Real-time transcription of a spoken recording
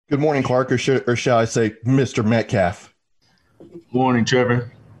Good morning, Clark, or shall I say, Mr. Metcalf? Morning,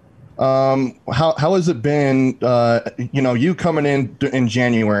 Trevor. How has it been? You coming in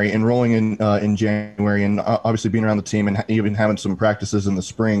January, enrolling in January, and obviously being around the team, and even having some practices in the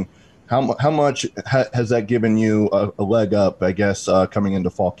spring. How much has that given you a leg up, I guess, coming into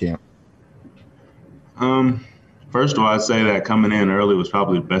fall camp? Um, First of all, I'd say that coming in early was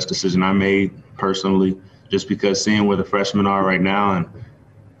probably the best decision I made personally, just because seeing where the freshmen are right now, and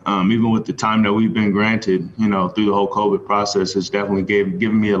even with the time that we've been granted, through the whole COVID process, has definitely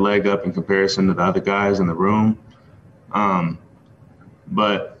given me a leg up in comparison to the other guys in the room. Um,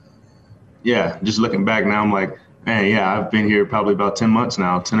 but yeah, just looking back now, I'm like, man, yeah, I've been here probably about 10 months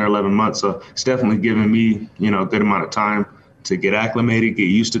now, 10 or 11 months. So it's definitely given me, a good amount of time to get acclimated, get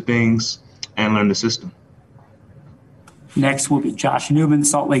used to things, and learn the system. Next will be Josh Newman,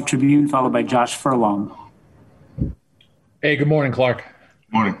 Salt Lake Tribune, followed by Josh Furlong. Hey, good morning, Clark.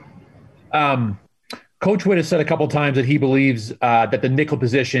 Morning. Coach Witt has said a couple of times that he believes that the nickel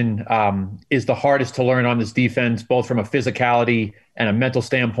position is the hardest to learn on this defense, both from a physicality and a mental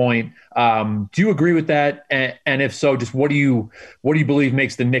standpoint. Do you agree with that? And if so, just what do you believe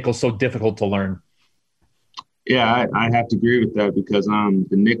makes the nickel so difficult to learn? Yeah, I have to agree with that because the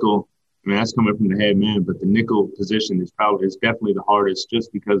nickel, I mean, that's coming from the head man, but the nickel position is definitely the hardest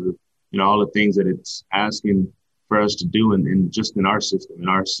just because of, all the things that it's asking for us to do and just in our system, in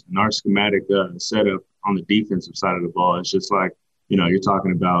our schematic setup on the defensive side of the ball. It's just like, you're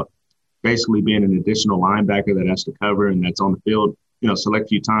talking about basically being an additional linebacker that has to cover and that's on the field, select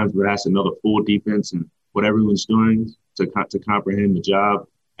few times, but has to know the full defense and what everyone's doing to comprehend the job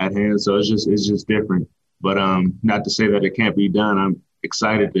at hand. So it's just different. But not to say that it can't be done. I'm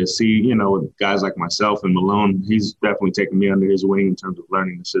excited to see, guys like myself and Malone. He's definitely taken me under his wing in terms of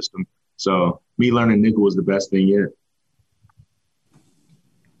learning the system. So me learning nickel was the best thing yet.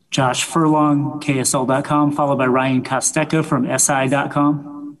 Josh Furlong, KSL.com, followed by Ryan Costeca from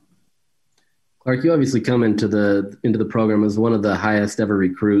SI.com. Clark, you obviously come into the program as one of the highest ever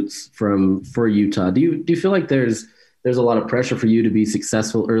recruits for Utah. Do you feel like there's a lot of pressure for you to be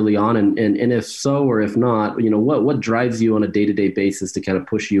successful early on? And if so, or if not, what drives you on a day-to-day basis to kind of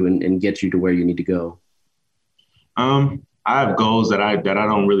push you and get you to where you need to go? I have goals that I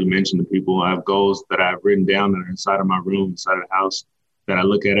don't really mention to people. I have goals that I've written down that are inside of my room, inside of the house, that I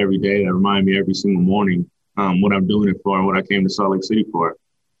look at every day that remind me every single morning what I'm doing it for and what I came to Salt Lake City for.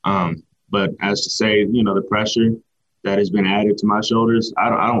 But as to say, the pressure that has been added to my shoulders,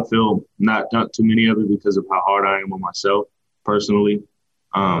 I don't feel not too many of it because of how hard I am on myself personally.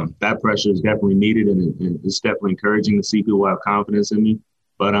 That pressure is definitely needed, and it's definitely encouraging to see people have confidence in me.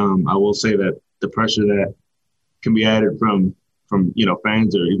 But I will say that the pressure that can be added from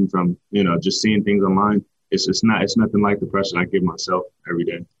fans or even from just seeing things online, it's nothing like the pressure I give myself every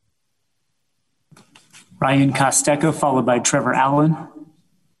day. Ryan Costeca, followed by Trevor Allen.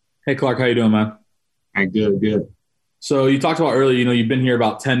 Hey, Clark, how you doing, man? Hey, good. So you talked about earlier, you've been here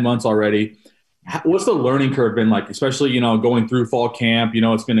about 10 months already. What's the learning curve been like, especially, going through fall camp?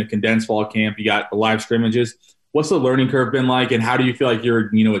 It's been a condensed fall camp. You got the live scrimmages. What's the learning curve been like, and how do you feel like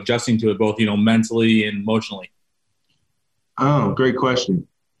you're, adjusting to it both, mentally and emotionally? Oh, great question.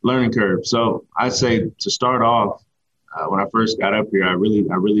 Learning curve. So I'd say to start off, when I first got up here, I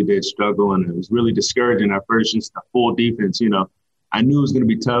really did struggle, and it was really discouraging at first, just the full defense. I knew it was going to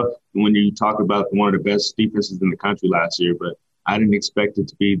be tough when you talk about one of the best defenses in the country last year, but I didn't expect it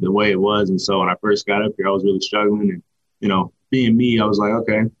to be the way it was. And so when I first got up here, I was really struggling. And, being me, I was like,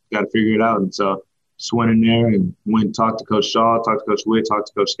 okay, got to figure it out. And so just went in there and went and talked to Coach Shaw, talked to Coach Witt, talked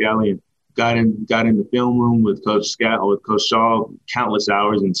to Coach Scally, and got in the film room with Coach Shaw countless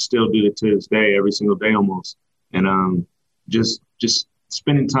hours, and still do it to this day, every single day almost. And just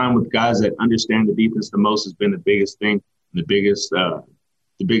spending time with guys that understand the defense the most has been the biggest thing, the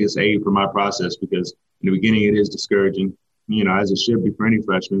biggest aid for my process, because in the beginning it is discouraging, as it should be for any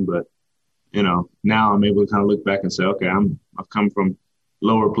freshman. But now I'm able to kind of look back and say, okay, I've come from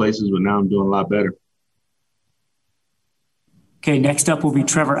lower places, but now I'm doing a lot better. Okay, next up will be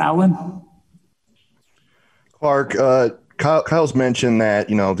Trevor Allen. Clark, Kyle's mentioned that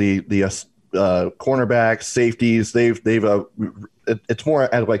the cornerbacks, safeties, it's more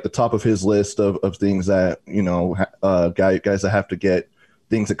at like the top of his list of things that guys that have to get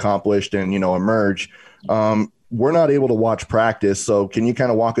things accomplished and emerge. We're not able to watch practice, so can you kind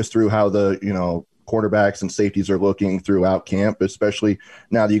of walk us through how the quarterbacks and safeties are looking throughout camp, especially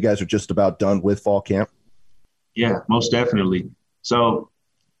now that you guys are just about done with fall camp? Yeah, most definitely. So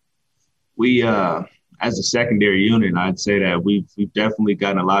we, as a secondary unit, I'd say that we've definitely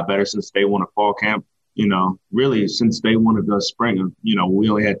gotten a lot better since day one of fall camp. really since day one of the spring. We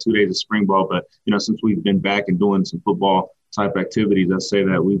only had 2 days of spring ball, but, since we've been back and doing some football type activities, I say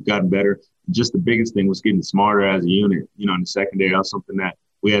that we've gotten better. Just the biggest thing was getting smarter as a unit. In the second day, that was something that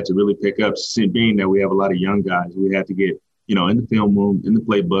we had to really pick up, being that we have a lot of young guys. We had to get, in the film room, in the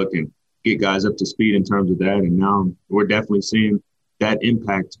playbook, and get guys up to speed in terms of that. And now we're definitely seeing that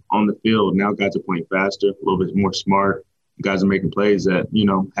impact on the field. Now guys are playing faster, a little bit more smart. Guys are making plays that,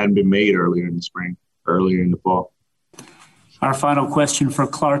 hadn't been made earlier in the spring, earlier in the fall. Our final question for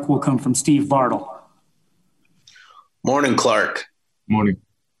Clark will come from Steve Bartle. Morning, Clark. Morning.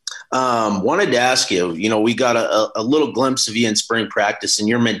 Wanted to ask you, we got a little glimpse of you in spring practice, and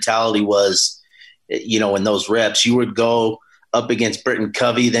your mentality was, in those reps, you would go up against Britton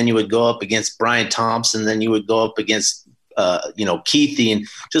Covey, then you would go up against Brian Thompson, then you would go up against, Keithy. And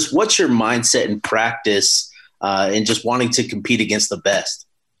just what's your mindset in practice and just wanting to compete against the best?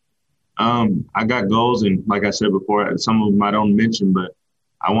 I got goals, and like I said before, some of them I don't mention, but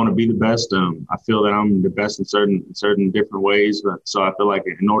I want to be the best. I feel that I'm the best in certain different ways. So I feel like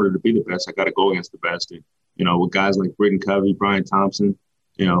in order to be the best, I got to go against the best. And, with guys like Britton Covey, Brian Thompson,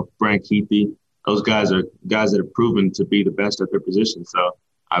 Frank Keithy, those guys are guys that have proven to be the best at their position. So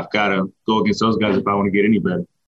I've got to go against those guys if I want to get any better.